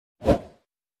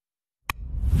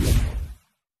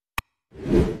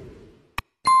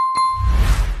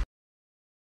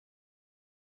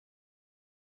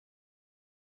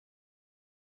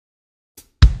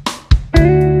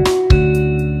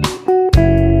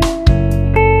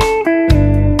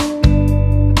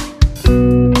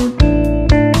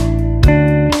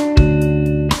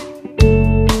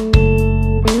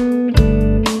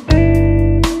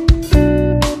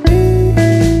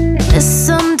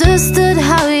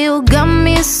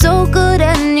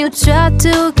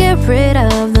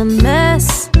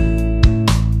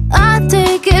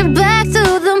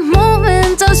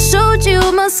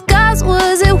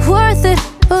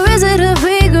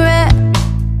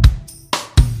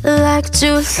Like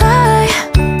July,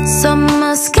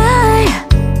 summer sky,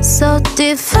 so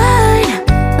divine,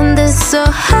 and it's so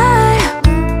high.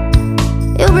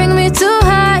 You bring me to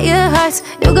higher heights.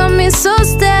 You got me so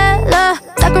stellar,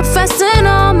 sacrificing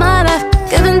all my life,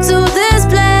 giving to this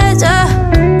pleasure.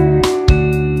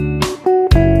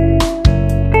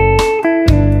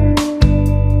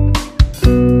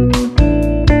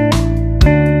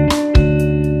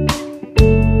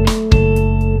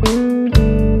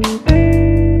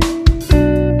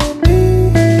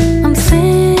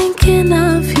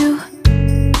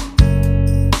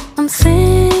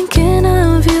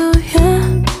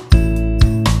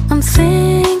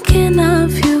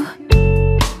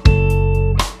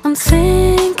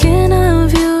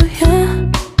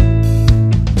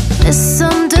 It's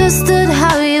understood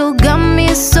how you got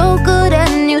me so good,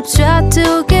 and you tried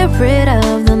to get rid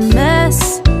of the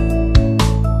mess.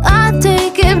 I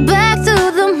take it back to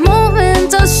the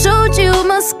moment I showed you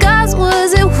my scars.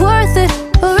 Was it worth it,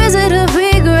 or is it a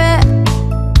regret?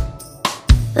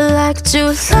 Like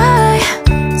July,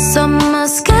 summer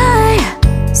sky,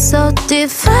 so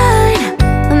divine,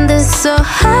 and it's so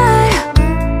high.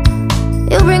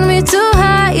 You bring me to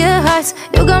higher heights.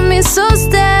 You got me so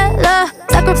stellar,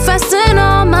 sacrificing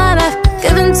all my life,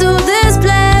 giving to this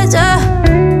pleasure.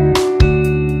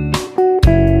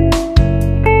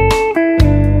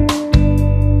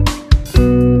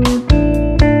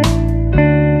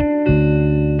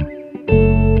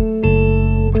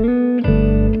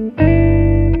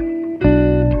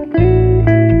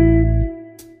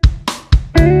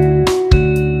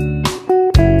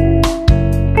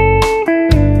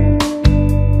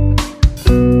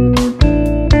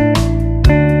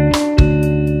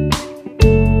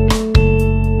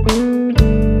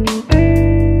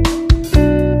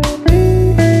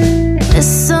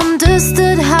 It's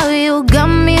understood how you got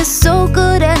me so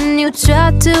good, and you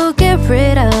tried to get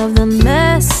rid of the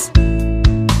mess.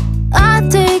 I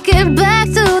take it back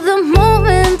to the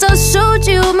moment I showed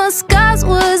you my scars.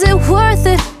 Was it worth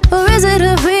it, or is it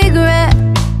a regret?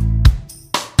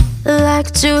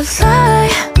 Like July,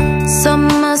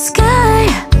 summer sky,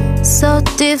 so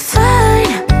divine,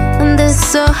 and it's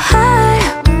so high.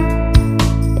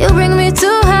 You bring me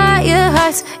to higher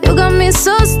heights. You got me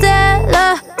so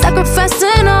stellar,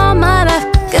 sacrificing all my life,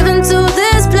 giving to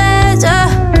this pleasure.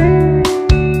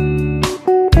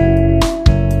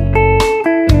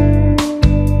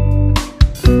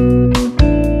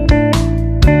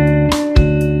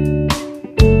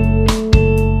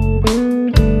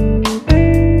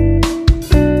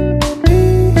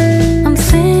 I'm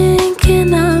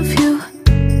thinking of you.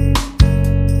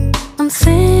 I'm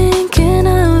thinking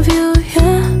of you,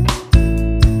 yeah.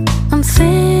 I'm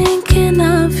thinking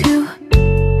of you.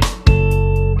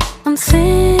 I'm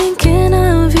thinking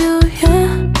of you,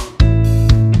 yeah.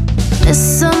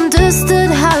 It's understood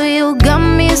how you got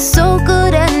me so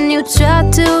good, and you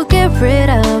tried to get rid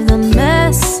of the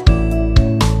mess.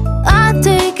 I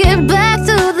take it back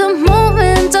to the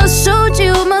moment I showed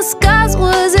you my scars.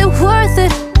 Was it worth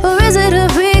it, or is it a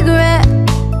regret?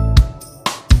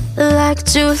 Like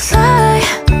July,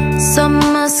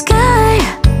 summer sky,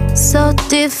 so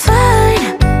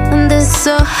divine, and it's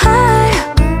so high.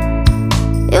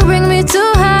 You bring me to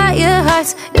higher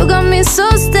heights. You got me so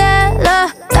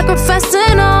stellar,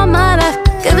 sacrificing all my life,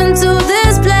 giving to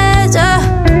this pleasure.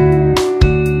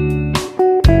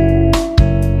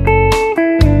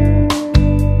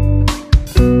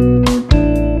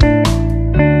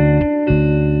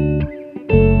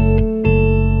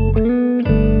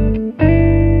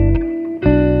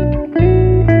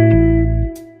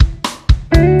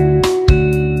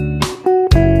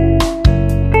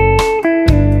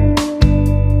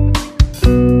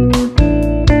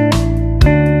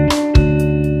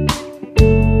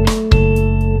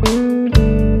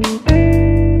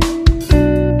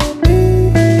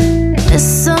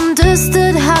 It's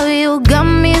understood how you got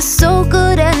me so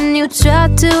good, and you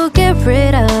tried to get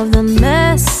rid of the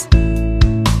mess.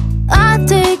 I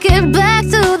take it back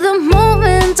to the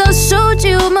moment I showed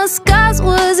you my scars.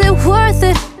 Was it worth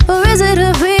it, or is it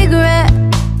a regret?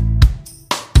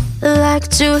 Like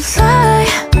July,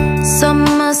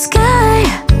 summer sky,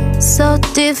 so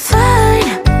divine,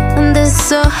 and it's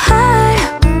so high.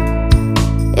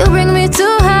 You bring me to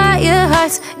higher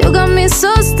heights. You got me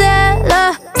so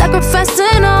stellar,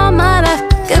 sacrificing all my life,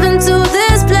 giving to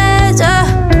this pleasure.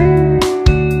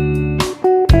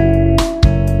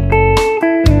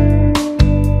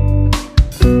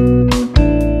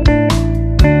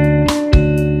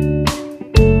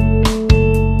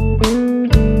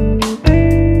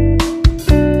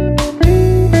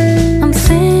 I'm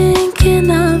thinking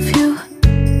of you.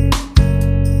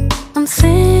 I'm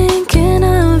thinking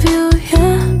of you.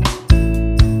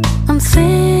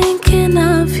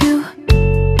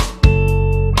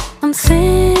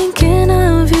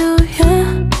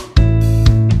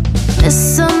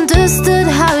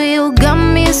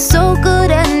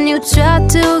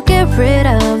 to get rid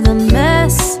of the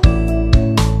mess.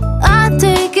 I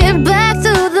take it back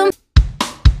to the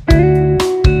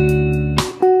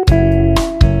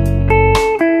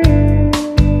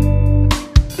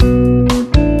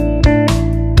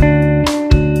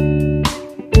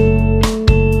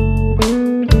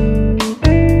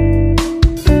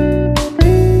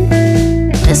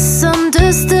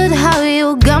misunderstood how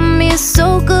you got me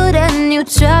so good and you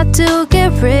tried to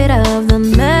get rid of the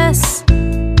mess.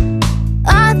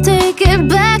 I take it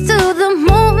back to the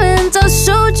moment I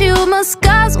showed you my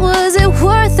scars. Was it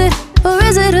worth it or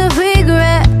is it a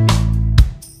regret?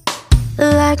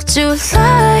 Like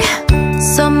July,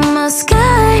 summer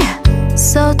sky,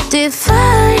 so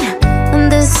divine,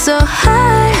 and this so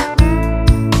high.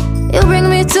 You bring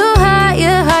me to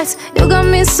higher heights. You got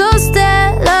me so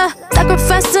stellar,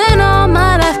 sacrificing all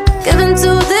my life, giving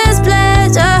to this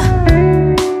pleasure.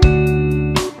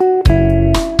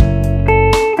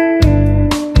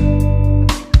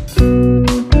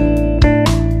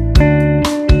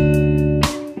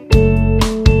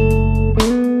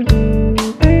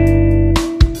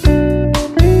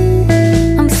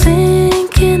 I'm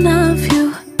thinking of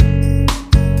you.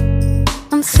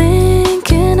 I'm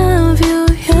thinking of you,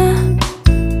 yeah.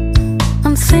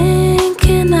 I'm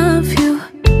thinking of you.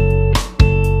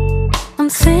 I'm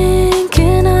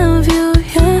thinking of you,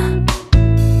 yeah.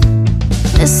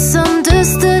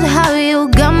 Misunderstood how you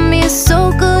got me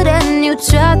so good and you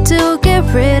tried to get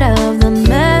rid of the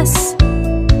mess.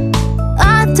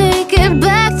 I take it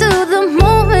back to the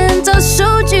moment I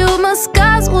showed you my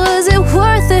scars. Was it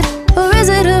worth it or is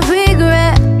it a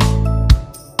regret?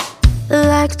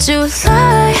 Like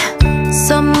July,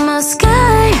 summer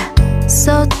sky,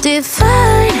 so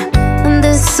divine, and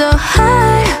this so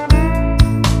high.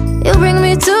 You bring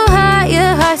me to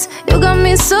higher heights. You got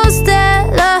me so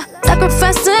stellar,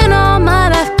 sacrificing all my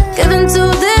life, giving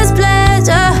to this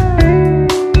pleasure.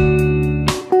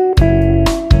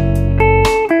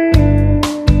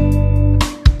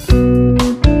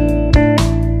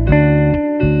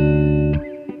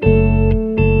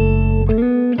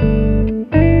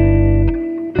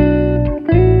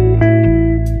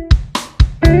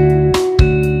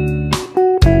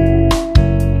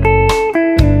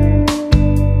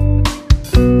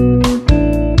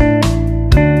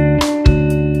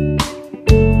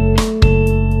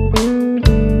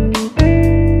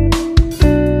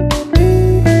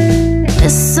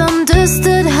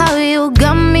 Misunderstood how you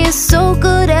got me so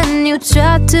good and you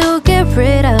tried to get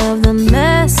rid of the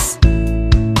mess.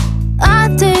 I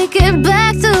take it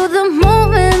back to the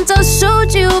moment I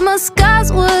showed you my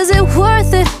scars. Was it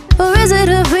worth it or is it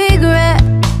a regret?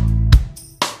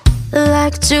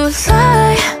 Like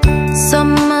July,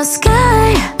 summer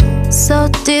sky, so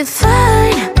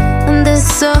divine, and this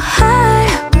so high.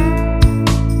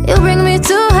 You bring me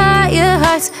to higher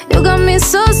heights. You got me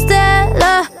so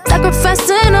stellar,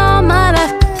 sacrificing all my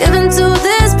life, giving to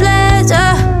this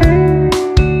pleasure.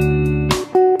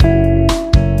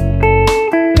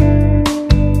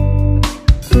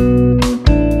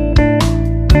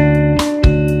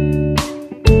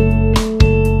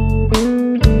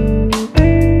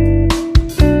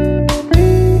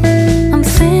 I'm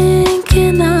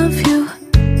thinking of you.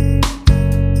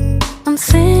 I'm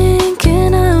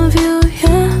thinking of you,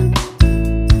 yeah.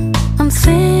 I'm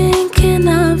thinking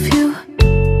of you.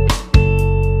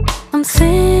 I'm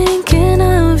thinking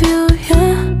of you,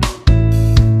 yeah.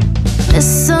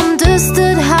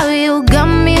 Misunderstood how you got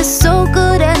me so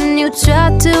good and you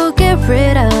tried to get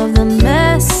rid of the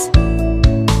mess.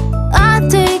 I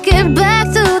take it back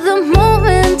to the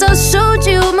moment I showed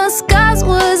you my scars.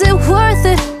 Was it worth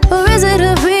it or is it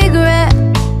a regret?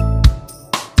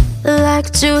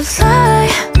 Like July,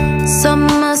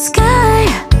 summer sky,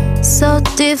 so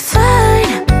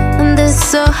divine, and this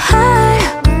so high.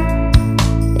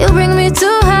 You bring me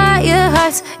to higher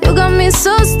heights. You got me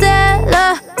so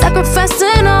stellar,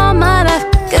 sacrificing all my life,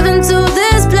 giving to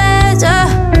this pleasure.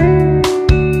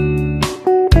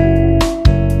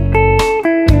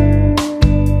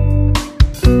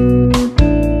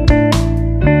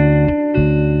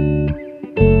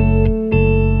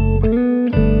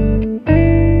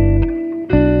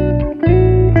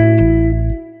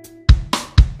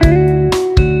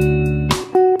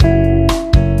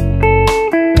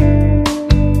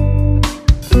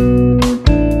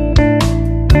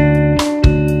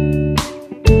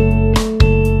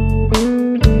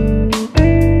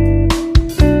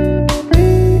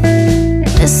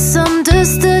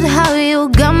 Misunderstood how you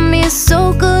got me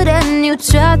so good and you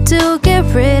tried to get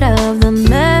rid of the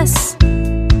mess.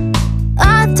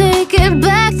 I take it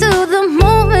back to the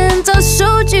moment I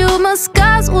showed you my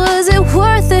scars. Was it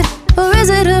worth it or is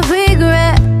it a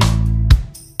regret?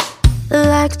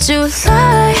 Like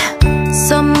July,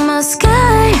 summer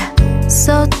sky,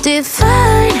 so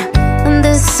divine, and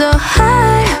this so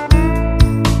high.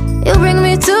 You bring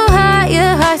me to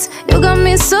higher heights. You got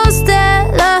me so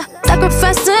stellar,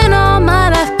 sacrificing all my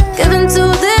life, giving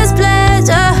to this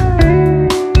pleasure.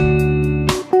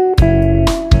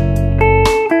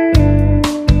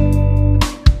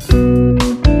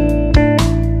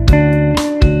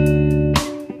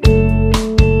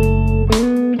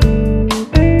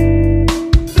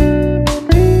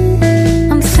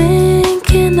 I'm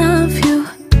thinking of you.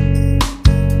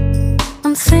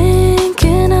 I'm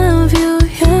thinking of you,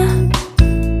 yeah.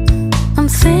 I'm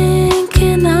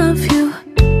thinking of you.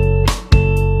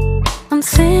 I'm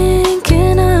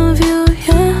thinking of you,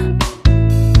 yeah.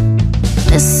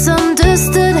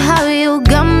 Misunderstood how you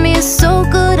got me so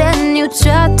good, and you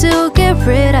tried to get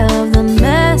rid of the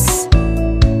mess.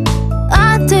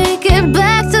 I take it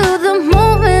back to the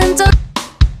moment of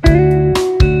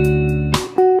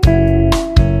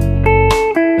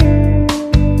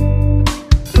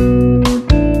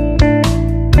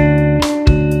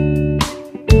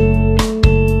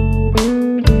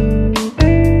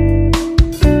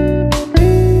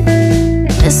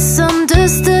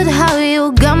misunderstood how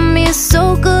you got me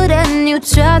so good, and you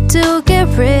tried to get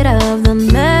rid of the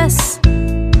mess.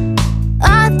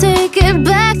 I take it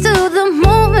back to the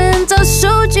moment I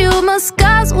showed you my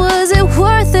scars. Was it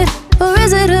worth it, or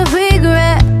is it a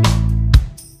regret?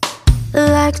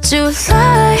 Like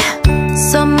July,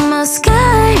 summer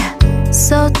sky,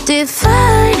 so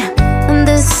divine, and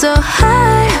this so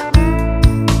high.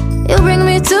 You bring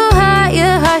me to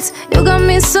higher heights. You got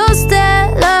me so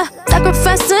stellar,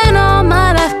 sacrificing all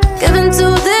my life, giving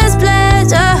to this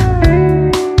pleasure.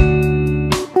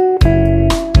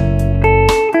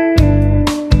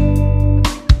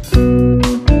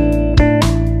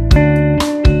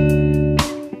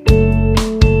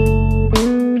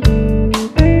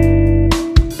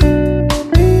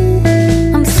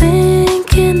 I'm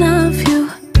thinking of you.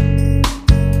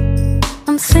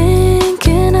 I'm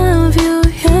thinking of you,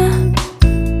 yeah.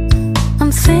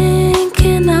 I'm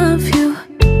thinking of you.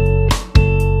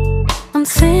 I'm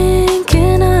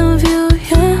thinking of you,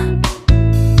 yeah.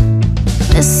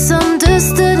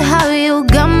 Misunderstood how you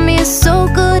got me so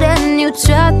good, and you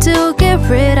tried to get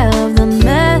rid of the